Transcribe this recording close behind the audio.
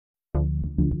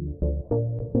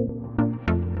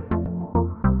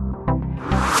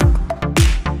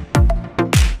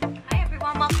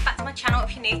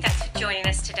afternoon, thanks for joining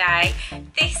us today.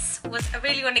 This was a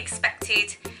really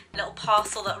unexpected little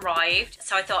parcel that arrived,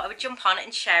 so I thought I would jump on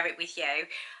and share it with you.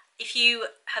 If you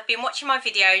have been watching my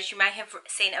videos, you may have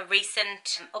seen a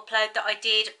recent upload that I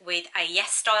did with a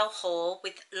Yesstyle haul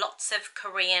with lots of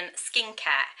Korean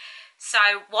skincare. So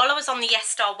while I was on the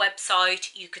Yesstyle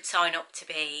website, you could sign up to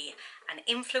be an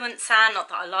influencer. Not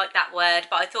that I like that word,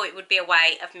 but I thought it would be a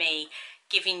way of me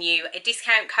giving you a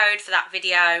discount code for that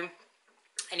video.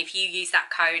 And if you use that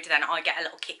code, then I get a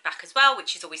little kickback as well,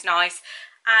 which is always nice.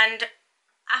 And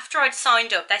after I'd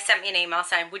signed up, they sent me an email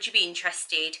saying, would you be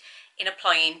interested in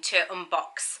applying to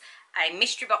unbox a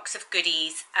mystery box of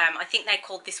goodies? I think they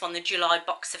called this one the July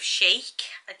box of Chic,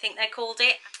 I think they called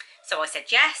it. So I said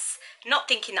yes, not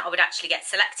thinking that I would actually get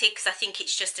selected, because I think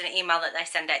it's just an email that they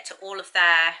send out to all of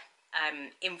their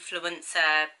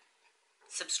influencer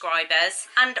subscribers.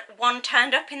 And one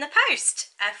turned up in the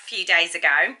post a few days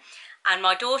ago, and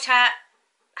my daughter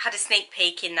had a sneak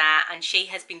peek in there, and she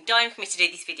has been dying for me to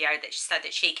do this video so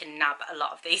that she can nab a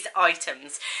lot of these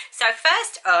items. So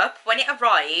first up, when it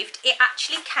arrived, it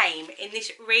actually came in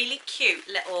this really cute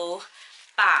little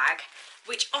bag,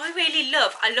 which I really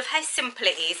love. I love how simple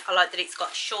it is. I like that it's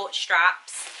got short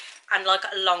straps and like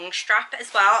a long strap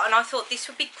as well, and I thought this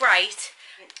would be great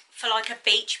for like a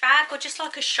beach bag or just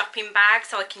like a shopping bag,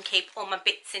 so I can keep all my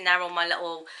bits in there, all my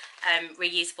little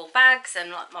reusable bags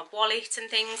and like my wallet and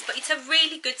things. But it's a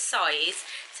really good size.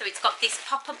 So it's got this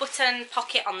popper button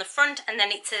pocket on the front, and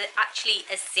then it's actually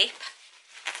a zip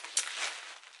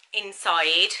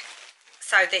inside,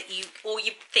 so that all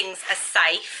your things are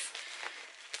safe.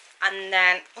 And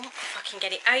then, oh, if I can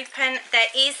get it open, there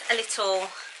is a little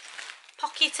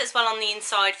pocket as well on the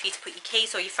inside for you to put your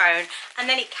keys or your phone. And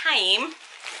then it came,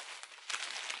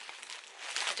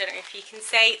 I don't know if you can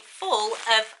see, full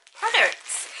of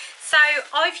products. So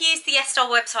I've used the Yesstyle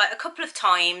website a couple of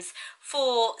times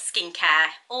for skincare,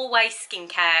 always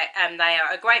skincare. They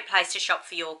are a great place to shop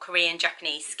for your Korean,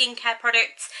 Japanese skincare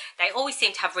products. They always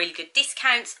seem to have really good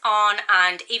discounts on,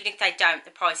 and even if they don't,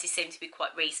 the prices seem to be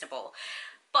quite reasonable.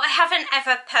 But I haven't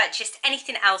ever purchased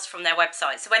anything else from their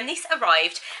website. So when this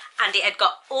arrived and it had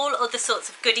got all other sorts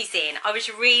of goodies in, I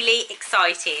was really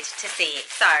excited to see it.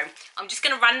 So I'm just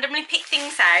going to randomly pick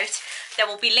things out. There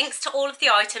will be links to all of the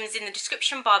items in the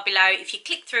description bar below. If you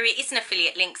click through, it is an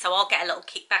affiliate link, so I'll get a little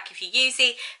kickback if you use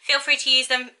it. Feel free to use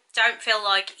them. Don't feel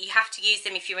like you have to use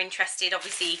them if you're interested.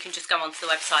 Obviously, you can just go onto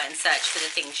the website and search for the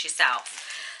things yourself.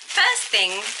 First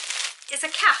thing is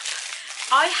a cap.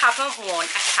 I haven't worn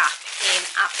a cap in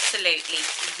absolutely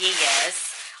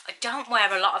years. I don't wear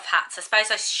a lot of hats. I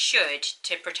suppose I should,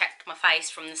 to protect my face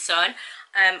from the sun.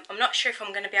 I'm not sure if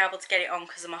I'm going to be able to get it on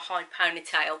because of my high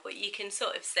ponytail, but you can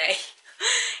sort of see.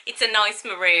 It's a nice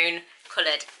maroon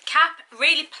coloured cap,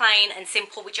 really plain and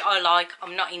simple, which I like.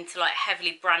 I'm not into like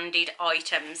heavily branded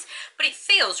items, but it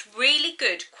feels really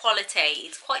good quality.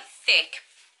 It's quite thick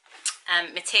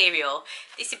material.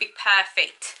 This would be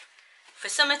perfect for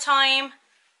summertime.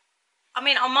 I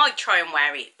mean, I might try and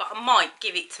wear it, but I might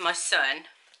give it to my son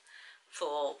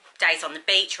for days on the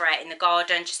beach or out in the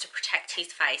garden, just to protect his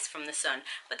face from the sun.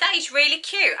 But that is really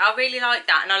cute. I really like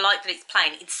that, and I like that it's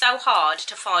plain. It's so hard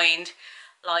to find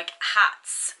like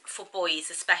hats for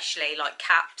boys, especially like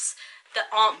caps that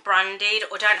aren't branded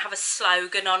or don't have a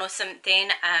slogan on or something.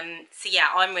 So yeah,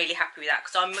 I'm really happy with that,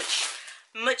 because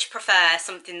I much prefer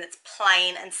something that's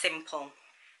plain and simple.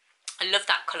 I love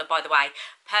that colour, by the way.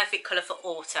 Perfect colour for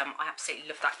autumn. I absolutely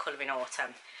love that colour in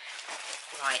autumn.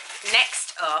 Right,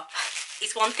 next up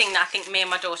is one thing that I think me and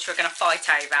my daughter are going to fight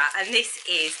over, and this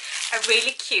is a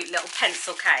really cute little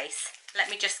pencil case. Let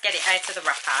me just get it out of the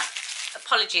wrapper.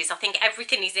 Apologies, I think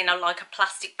everything is in like a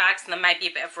plastic bag, so there may be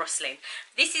a bit of rustling.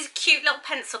 This is a cute little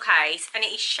pencil case, and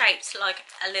it is shaped like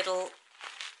a little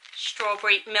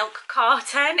strawberry milk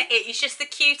carton. It is just the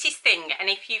cutest thing, and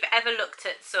if you've ever looked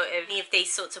at sort of any of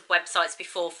these sorts of websites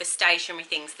before for stationery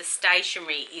things, the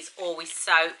stationery is always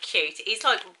so cute. It's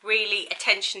like really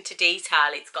attention to detail.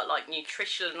 It's got like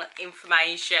nutritional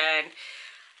information.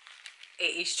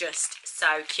 It is just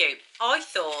so cute. I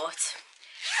thought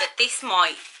that this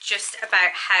might just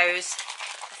about house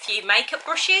a few makeup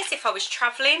brushes if I was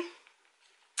travelling.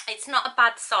 It's not a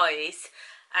bad size.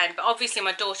 But obviously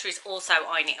my daughter is also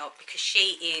eyeing it up, because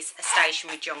she is a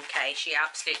stationery junkie. She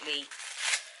absolutely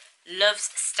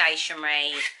loves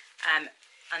stationery, and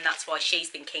that's why she's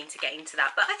been keen to get into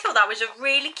that. But I thought that was a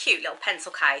really cute little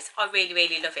pencil case. I really,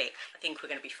 really love it. I think we're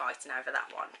going to be fighting over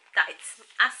that one. That's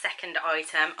our second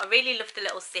item. I really love the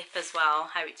little zip as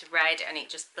well, how it's red and it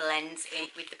just blends in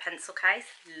with the pencil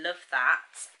case. Love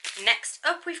that. Next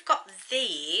up, we've got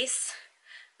these,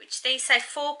 which these say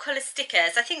 4 colour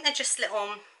stickers. I think they're just little,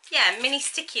 yeah, mini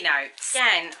sticky notes.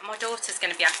 Again, my daughter's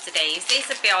going to be after these. These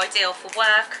would be ideal for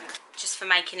work, just for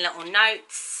making little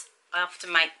notes. I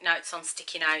often make notes on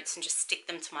sticky notes and just stick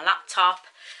them to my laptop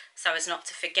so as not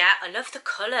to forget. I love the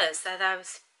colours. They're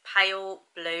those pale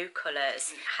blue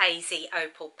colours. Hazy,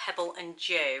 opal, pebble and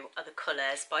dew are the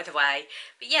colours, by the way.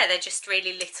 But yeah, they're just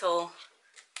really little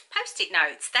post-it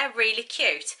notes. They're really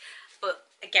cute. But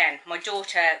again, my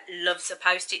daughter loves a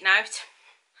post-it note.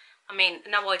 I mean,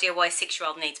 no idea why a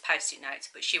 6-year-old needs post-it notes,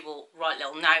 but she will write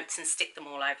little notes and stick them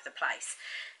all over the place.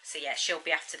 So yeah, she'll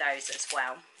be after those as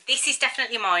well. This is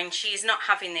definitely mine. She is not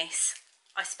having this.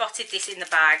 I spotted this in the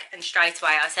bag and straight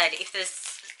away I said, if there's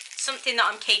something that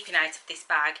I'm keeping out of this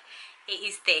bag, it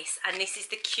is this. And this is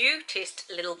the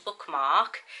cutest little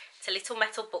bookmark. It's a little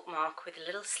metal bookmark with a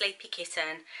little sleepy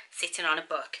kitten sitting on a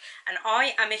book. And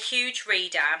I am a huge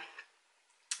reader.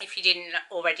 If you didn't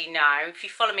already know, if you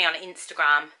follow me on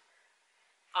Instagram,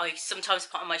 I sometimes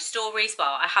put on my stories,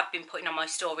 well, I have been putting on my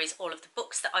stories all of the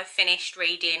books that I've finished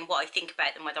reading, what I think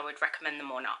about them, whether I would recommend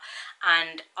them or not.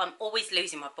 And I'm always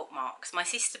losing my bookmarks. My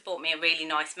sister bought me a really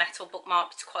nice metal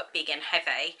bookmark. It's quite big and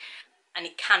heavy, and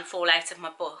it can fall out of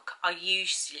my book. I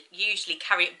usually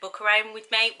carry a book around with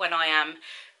me when I am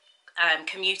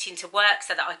commuting to work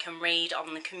so that I can read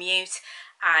on the commute,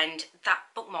 and that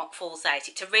bookmark falls out.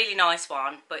 It's a really nice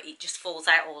one, but it just falls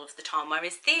out all of the time,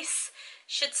 whereas this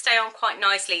should stay on quite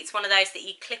nicely. It's one of those that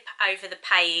you clip over the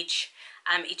page.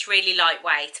 It's really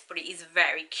lightweight, but it is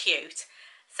very cute.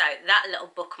 So that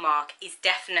little bookmark is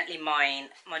definitely mine.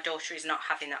 My daughter is not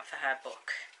having that for her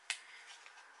book.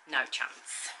 No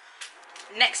chance.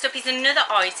 Next up is another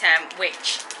item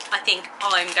which I think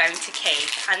I'm going to keep,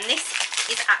 and this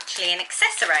is actually an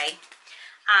accessory.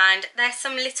 And there's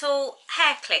some little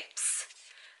hair clips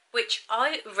which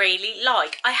I really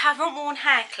like. I haven't worn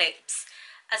hair clips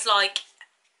as like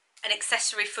an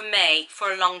accessory for me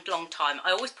for a long time.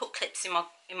 I always put clips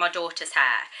in my daughter's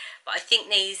hair, but I think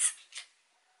these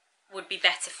would be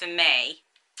better for me.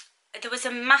 There was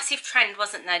a massive trend,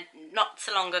 wasn't there, not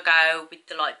so long ago, with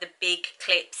the big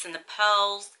clips and the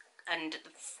pearls and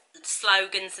the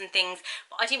slogans and things,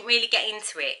 but I didn't really get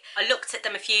into it. I looked at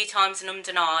them a few times and ummed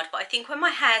and ahed, but I think when my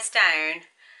hair's down,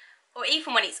 or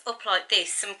even when it's up like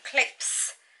this, some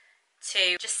clips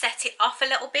to just set it off a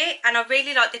little bit. And I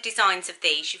really like the designs of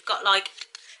these. You've got like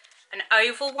an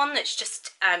oval one that's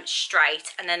just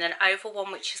straight, and then an oval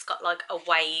one which has got like a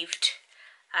waved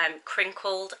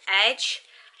crinkled edge,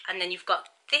 and then you've got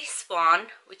this one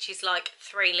which is like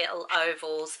 3 little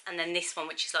ovals, and then this one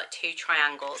which is like 2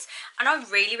 triangles, and I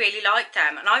really like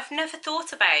them. And I've never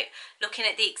thought about looking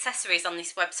at the accessories on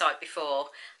this website before,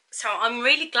 so I'm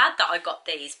really glad that I got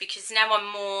these, because now I'm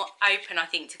more open, I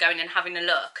think, to going and having a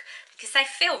look, because they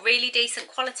feel really decent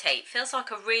quality. It feels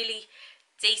like a really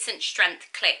decent strength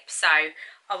clip, so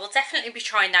I will definitely be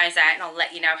trying those out and I'll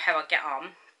let you know how I get on.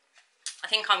 I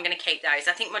think I'm going to keep those.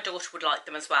 I think my daughter would like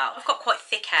them as well. I've got quite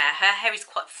thick hair. Her hair is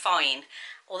quite fine.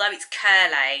 Although it's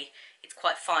curly, it's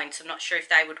quite fine, so I'm not sure if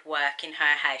they would work in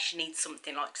her hair. She needs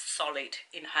something like solid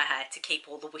in her hair to keep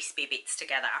all the wispy bits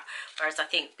together. Whereas I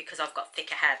think because I've got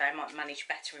thicker hair, they might manage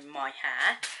better in my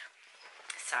hair.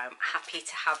 So I'm happy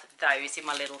to have those in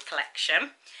my little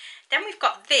collection. Then we've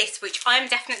got this, which I'm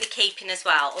definitely keeping as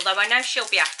well, although I know she'll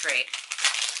be after it,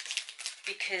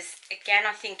 because again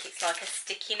I think it's like a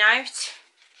sticky note.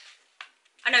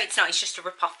 I know it's not, it's just a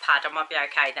rip-off pad. I might be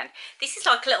okay then. This is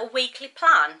like a little weekly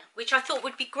plan, which I thought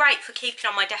would be great for keeping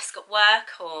on my desk at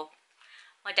work or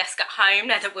my desk at home,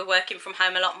 now that we're working from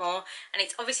home a lot more. And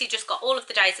it's obviously just got all of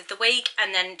the days of the week,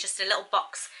 and then just a little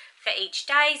box for each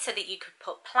day, so that you could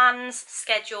put plans,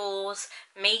 schedules,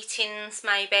 meetings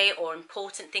maybe, or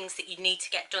important things that you need to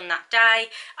get done that day.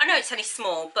 I know it's only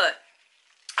small, but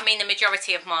I mean the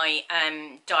majority of my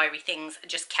diary things are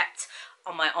just kept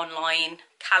on my online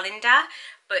calendar.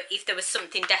 But if there was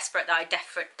something desperate that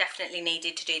I definitely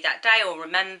needed to do that day or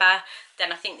remember,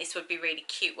 then I think this would be a really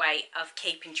cute way of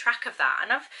keeping track of that.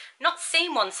 And I've not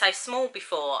seen one so small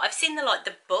before. I've seen the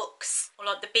books or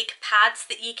like the big pads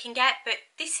that you can get, but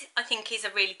this I think is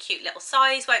a really cute little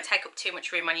size. Won't take up too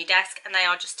much room on your desk, and they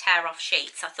are just tear off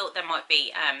sheets. I thought they might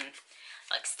be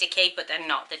like sticky, but they're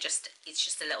not. It's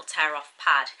just a little tear off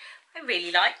pad. I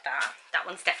really like that. That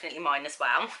one's definitely mine as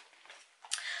well.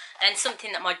 And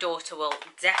something that my daughter will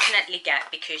definitely get,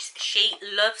 because she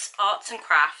loves arts and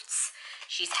crafts.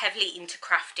 She's heavily into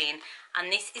crafting,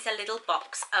 and this is a little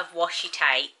box of washi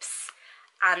tapes,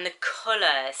 and the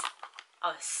colours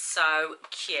are so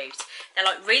cute. They're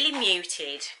like really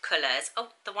muted colours. Oh,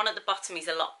 the one at the bottom is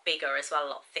a lot bigger as well, a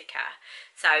lot thicker.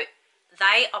 So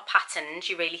they are patterned.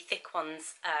 Your really thick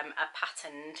ones are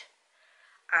patterned,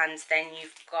 and then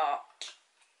you've got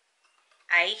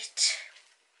 8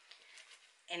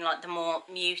 in like the more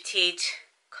muted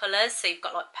colours. So you've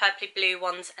got like purpley blue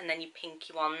ones and then your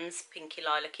pinky ones, pinky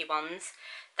lilac-y ones.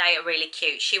 They are really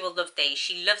cute. She will love these.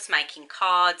 She loves making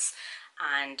cards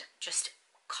and just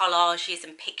collages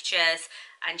and pictures,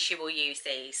 and she will use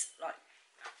these like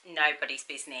nobody's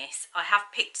business. I have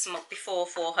picked some up before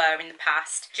for her in the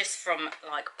past, just from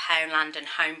like Poundland and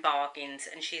Home Bargains,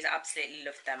 and she's absolutely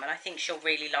loved them, and I think she'll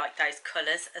really like those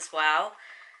colours as well.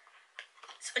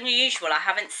 It's unusual. I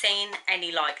haven't seen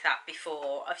any like that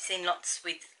before. I've seen lots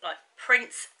with like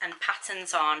prints and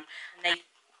patterns on, and they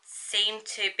seem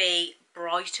to be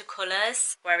brighter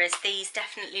colours, whereas these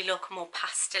definitely look more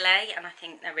pastel-y, and I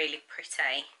think they're really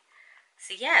pretty.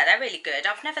 So yeah, they're really good.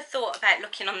 I've never thought about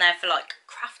looking on there for like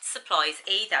craft supplies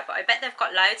either, but I bet they've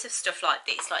got loads of stuff like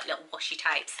this, like little washi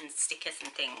tapes and stickers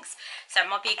and things. So it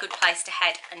might be a good place to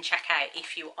head and check out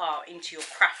if you are into your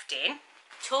crafting.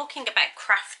 Talking about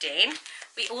crafting,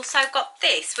 we also got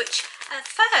this, which at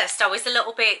first I was a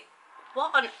little bit,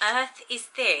 what on earth is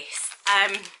this?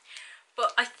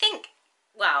 But I think,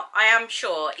 well, I am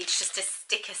sure it's just a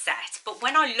sticker set, but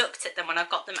when I looked at them, when I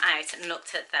got them out and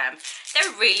looked at them,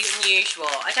 they're really unusual.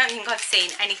 I don't think I've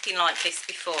seen anything like this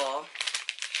before.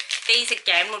 These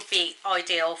again would be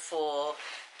ideal for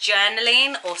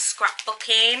journaling or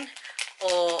scrapbooking,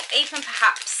 or even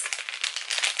perhaps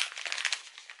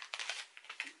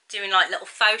doing like little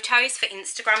photos for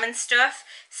Instagram and stuff.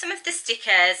 Some of the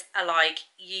stickers are like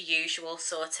your usual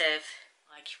sort of,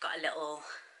 like you've got a little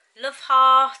love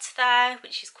heart there,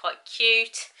 which is quite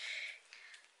cute,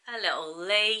 a little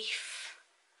leaf,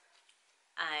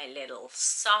 a little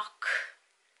sock.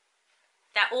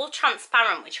 They're all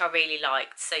transparent, which I really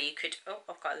liked, so you could, oh,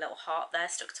 I've got a little heart there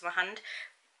stuck to my hand.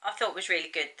 I thought it was really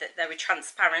good that they were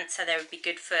transparent, so they would be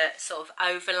good for sort of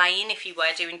overlaying if you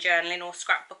were doing journaling or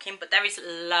scrapbooking, but there is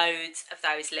loads of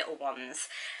those little ones.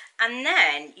 And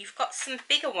then you've got some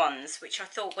bigger ones, which I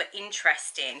thought were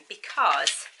interesting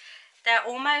because they're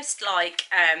almost like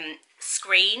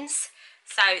screens.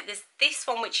 So there's this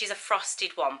one, which is a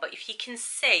frosted one, but if you can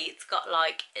see, it's got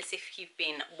like as if you've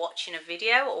been watching a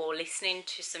video or listening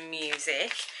to some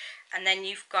music. And then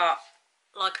you've got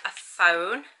like a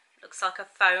phone, looks like a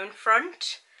phone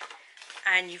front,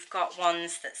 and you've got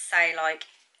ones that say like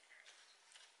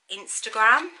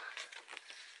Instagram.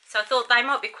 So I thought they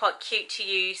might be quite cute to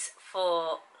use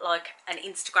for like an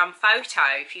Instagram photo,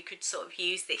 if you could sort of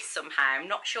use this somehow. I'm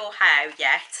not sure how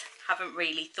yet, haven't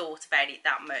really thought about it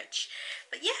that much,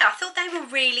 but yeah, I thought they were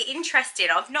really interesting.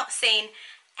 I've not seen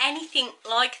anything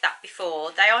like that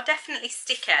before. They are definitely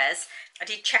stickers. I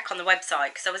did check on the website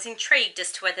because I was intrigued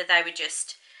as to whether they were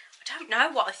just, I don't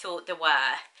know what I thought they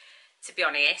were, to be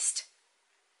honest.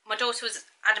 My daughter was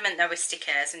adamant they were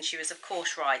stickers, and she was of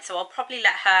course right, so I'll probably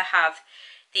let her have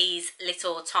these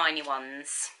little tiny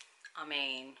ones. I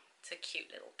mean, it's a cute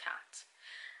little cat.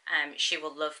 She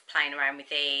will love playing around with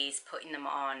these, putting them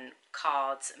on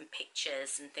cards and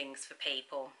pictures and things for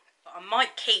people. But I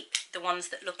might keep the ones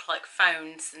that look like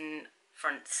phones and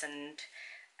fronts and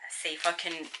see if I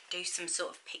can do some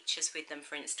sort of pictures with them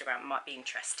for Instagram. Might be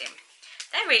interesting.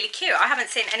 They're really cute. I haven't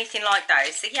seen anything like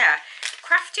those. So yeah,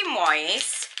 crafting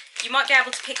wise, you might be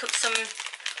able to pick up some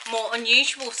more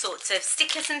unusual sorts of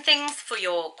stickers and things for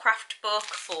your craft book,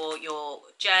 for your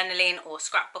journaling or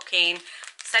scrapbooking.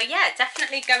 So yeah,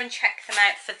 definitely go and check them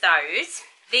out for those.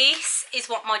 This is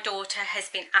what my daughter has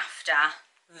been after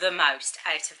the most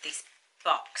out of this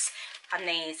box, and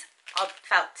these are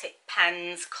felt tip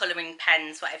pens, colouring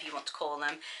pens, whatever you want to call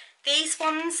them. These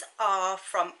ones are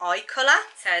from iColour.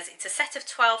 It says it's a set of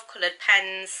 12 coloured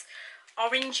pens,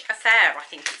 Orange Affair I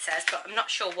think it says, but I'm not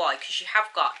sure why, because you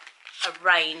have got a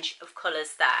range of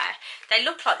colours there. They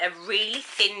look like they're really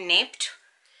thin nibbed,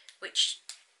 which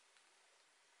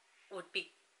would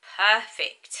be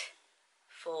perfect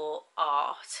for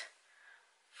art,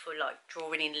 for like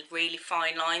drawing in really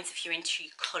fine lines if you're into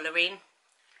colouring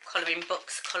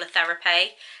books, colour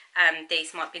therapy.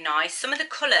 These might be nice. Some of the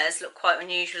colours look quite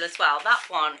unusual as well. That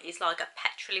one is like a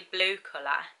petrol blue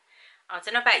colour. I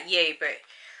don't know about you, but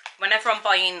whenever I'm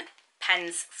buying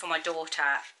pens for my daughter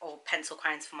or pencil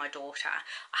crayons for my daughter,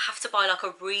 I have to buy like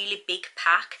a really big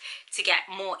pack to get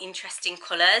more interesting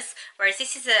colours, whereas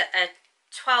this is a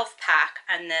 12 pack,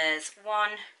 and there's 1,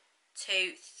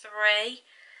 2, 3,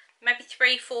 maybe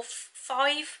 3, 4,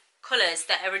 5 colours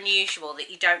that are unusual that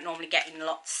you don't normally get in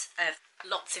lots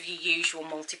of your usual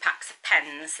multi-packs of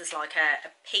pens. There's like a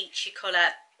peachy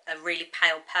colour, a really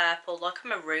pale purple, like a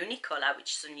maroony colour,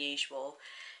 which is unusual,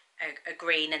 a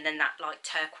green, and then that like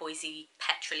turquoisey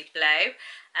petrol blue.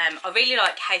 I really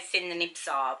like how thin the nibs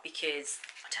are, because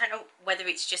I don't know whether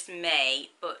it's just me,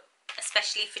 but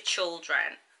especially for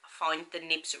children, I find the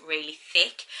nibs really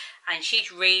thick, and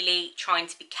she's really trying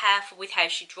to be careful with how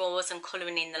she draws and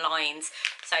colouring in the lines,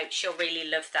 so she'll really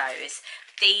love those.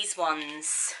 These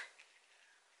ones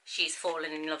she's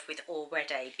fallen in love with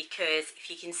already, because if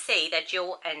you can see, they're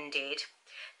dual ended.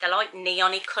 They're like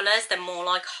neon-y colours, they're more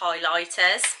like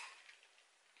highlighters.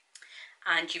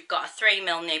 And you've got a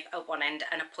 3mm nib at one end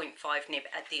and a 0.5 nib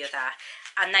at the other.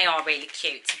 And they are really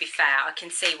cute, to be fair. I can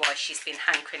see why she's been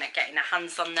hankering at getting her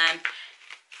hands on them.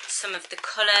 Some of the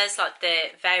colours, like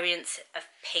the variants of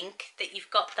pink that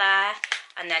you've got there.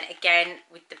 And then again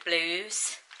with the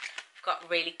blues, you've got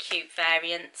really cute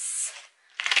variants.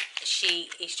 She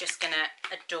is just going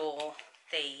to adore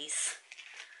these.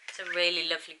 It's a really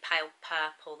lovely pale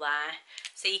purple there.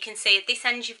 So you can see at this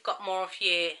end you've got more of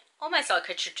your, almost like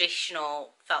a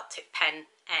traditional felt tip pen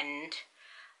end.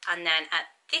 And then at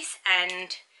this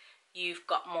end you've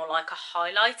got more like a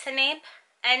highlighter nib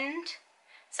end.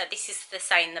 So this is the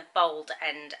same, the bold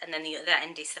end, and then the other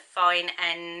end is the fine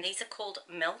end. These are called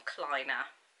Milk Liner.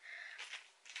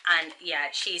 And yeah,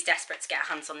 she's desperate to get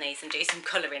her hands on these and do some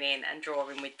colouring in and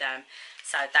drawing with them.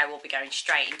 So they will be going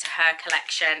straight into her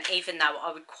collection, even though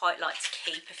I would quite like to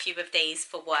keep a few of these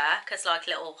for work as like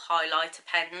little highlighter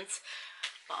pens.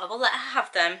 But I will let her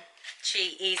have them.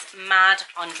 She is mad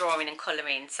on drawing and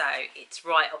colouring, so it's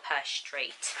right up her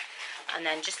street. And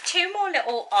then just two more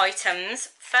little items.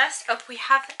 First up we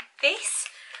have this,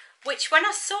 which when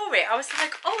I saw it I was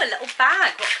like, oh, a little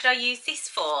bag, what could I use this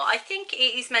for? I think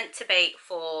it is meant to be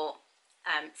for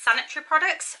sanitary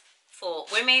products for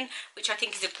women, which I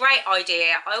think is a great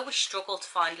idea. I always struggle to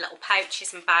find little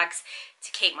pouches and bags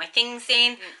to keep my things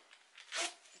in.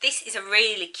 This is a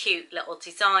really cute little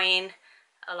design.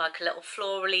 I like a little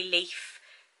florally leaf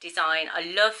design. I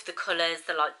love the colours,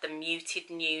 the like the muted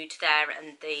nude there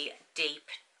and the deep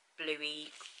bluey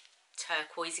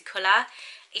turquoisey colour.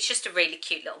 It's just a really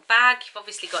cute little bag. You've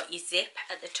obviously got your zip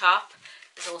at the top.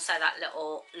 There's also that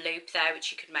little loop there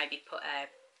which you could maybe put a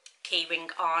key ring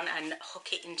on and hook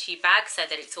it into your bag so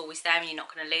that it's always there and you're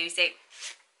not going to lose it.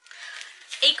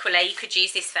 Equally, you could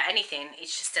use this for anything.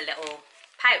 It's just a little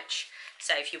pouch.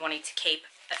 So if you wanted to keep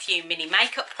a few mini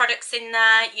makeup products in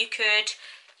there, you could,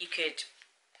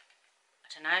 I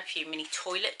don't know, a few mini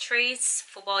toiletries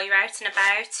for while you're out and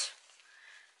about.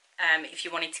 If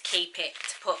you wanted to keep it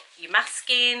to put your mask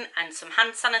in and some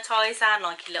hand sanitizer and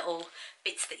like your little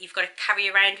bits that you've got to carry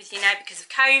around with you now because of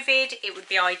COVID, it would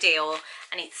be ideal,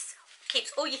 and it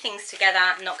keeps all your things together,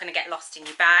 not going to get lost in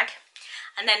your bag.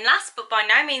 And then last but by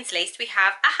no means least, we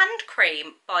have a hand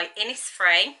cream by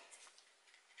Innisfree.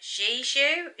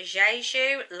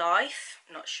 Jeju Life,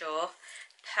 not sure.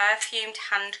 Perfumed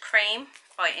hand cream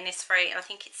by Innisfree. I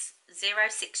think it's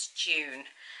 06 June.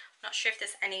 Not sure if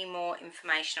there's any more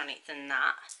information on it than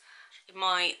that. In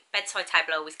my bedside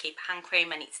table I always keep a hand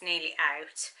cream and it's nearly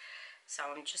out. So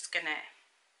I'm just going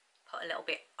to put a little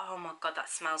bit. Oh my god, that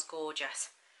smells gorgeous.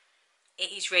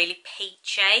 It is really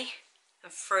peachy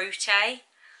and fruity.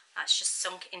 That's just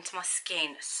sunk into my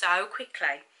skin so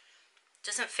quickly.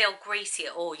 Doesn't feel greasy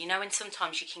at all. You know when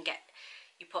sometimes you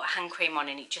put a hand cream on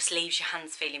and it just leaves your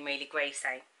hands feeling really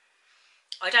greasy.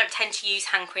 I don't tend to use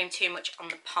hand cream too much on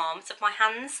the palms of my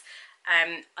hands.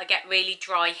 I get really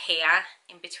dry here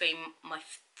in between my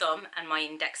thumb and my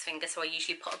index finger, so I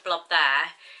usually put a blob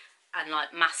there and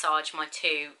like massage my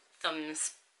two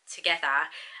thumbs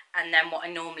together. And then what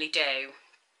I normally do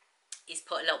is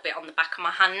put a little bit on the back of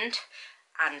my hand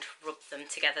and rub them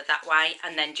together that way,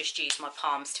 and then just use my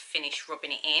palms to finish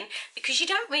rubbing it in, because you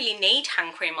don't really need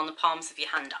hand cream on the palms of your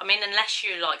hand. I mean, unless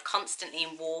you're like constantly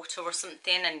in water or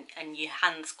something and your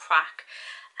hands crack,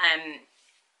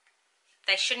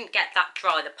 they shouldn't get that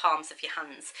dry, the palms of your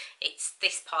hands. It's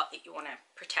this part that you want to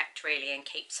protect really and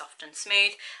keep soft and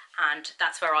smooth, and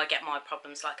that's where I get my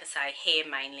problems. Like I say, here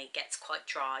mainly it gets quite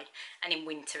dry, and in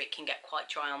winter it can get quite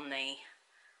dry on the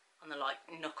like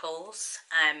knuckles.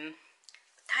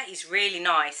 That is really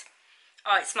nice.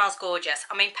 Oh, it smells gorgeous.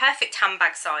 I mean, perfect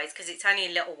handbag size because it's only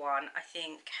a little one. I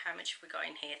think, how much have we got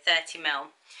in here?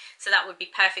 30ml. So that would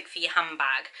be perfect for your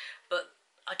handbag. But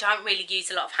I don't really use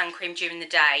a lot of hand cream during the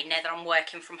day. Now that I'm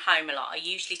working from home a lot, I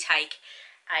usually take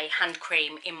a hand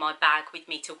cream in my bag with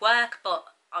me to work, but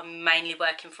I'm mainly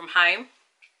working from home,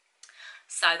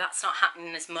 so that's not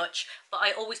happening as much. But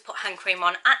I always put hand cream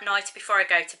on at night before I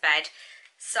go to bed.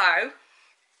 So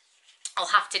I'll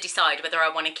have to decide whether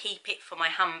I want to keep it for my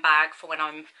handbag for when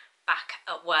I'm back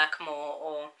at work more,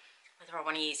 or whether I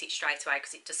want to use it straight away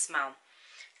because it does smell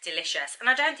delicious. And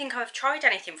I don't think I've tried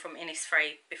anything from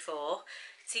Innisfree before.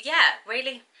 So yeah,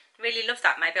 really, really love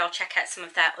that. Maybe I'll check out some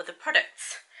of their other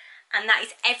products. And that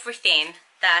is everything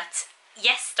that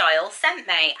Yesstyle sent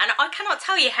me. And I cannot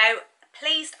tell you how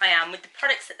pleased I am with the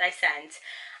products that they sent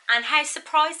and how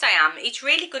surprised I am. It's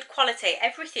really good quality.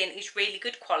 Everything is really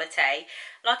good quality.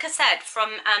 Like I said,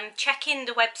 from checking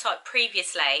the website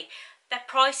previously, their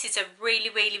prices are really,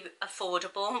 really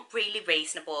affordable, really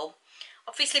reasonable.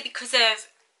 Obviously, because of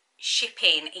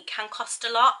shipping, it can cost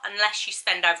a lot unless you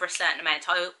spend over a certain amount.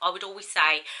 I would always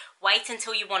say wait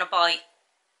until you want to buy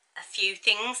a few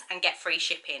things and get free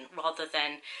shipping rather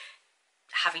than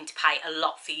having to pay a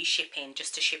lot for your shipping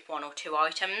just to ship 1 or 2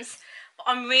 items. But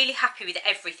I'm really happy with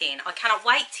everything. I cannot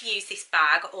wait to use this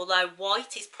bag, although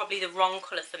white is probably the wrong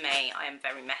colour for me. I am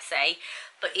very messy,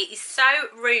 but it is so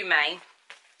roomy,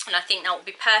 and I think that will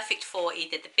be perfect for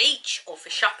either the beach or for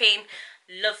shopping.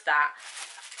 Love that.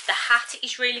 The hat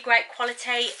is really great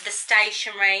quality, the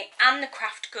stationery and the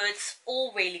craft goods,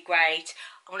 all really great.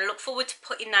 I'm going to look forward to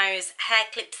putting those hair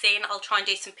clips in. I'll try and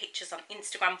do some pictures on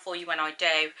Instagram for you when I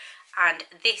do. And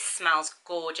this smells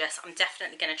gorgeous. I'm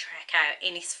definitely going to check out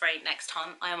Innisfree next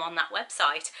time I am on that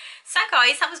website. So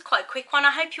guys, that was quite a quick one.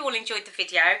 I hope you all enjoyed the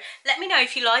video. Let me know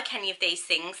if you like any of these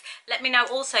things. Let me know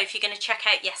also if you're going to check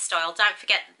out Yesstyle. Don't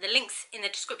forget the links in the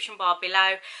description bar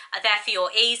below are there for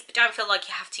your ease, but don't feel like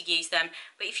you have to use them.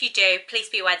 But if you do, please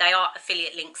be aware they are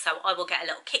affiliate links, so I will get a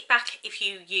little kickback if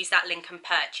you use that link and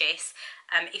purchase.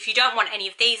 If you don't want any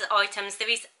of these items, there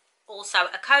is also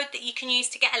a code that you can use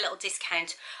to get a little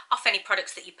discount off any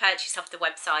products that you purchase off the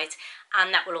website,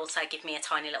 and that will also give me a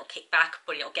tiny little kickback,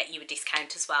 but it'll get you a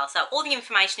discount as well. So all the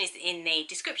information is in the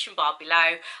description bar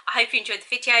below. I hope you enjoyed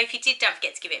the video. If you did, don't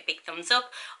forget to give it a big thumbs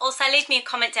up. Also leave me a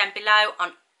comment down below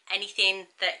on anything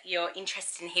that you're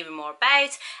interested in hearing more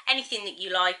about, anything that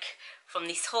you like from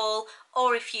this haul,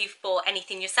 or if you've bought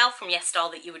anything yourself from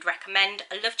Yesstyle that you would recommend.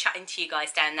 I love chatting to you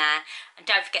guys down there. And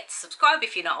don't forget to subscribe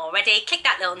if you're not already. Click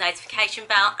that little notification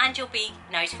bell and you'll be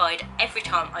notified every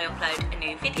time I upload a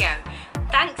new video.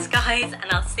 Thanks guys, and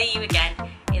I'll see you again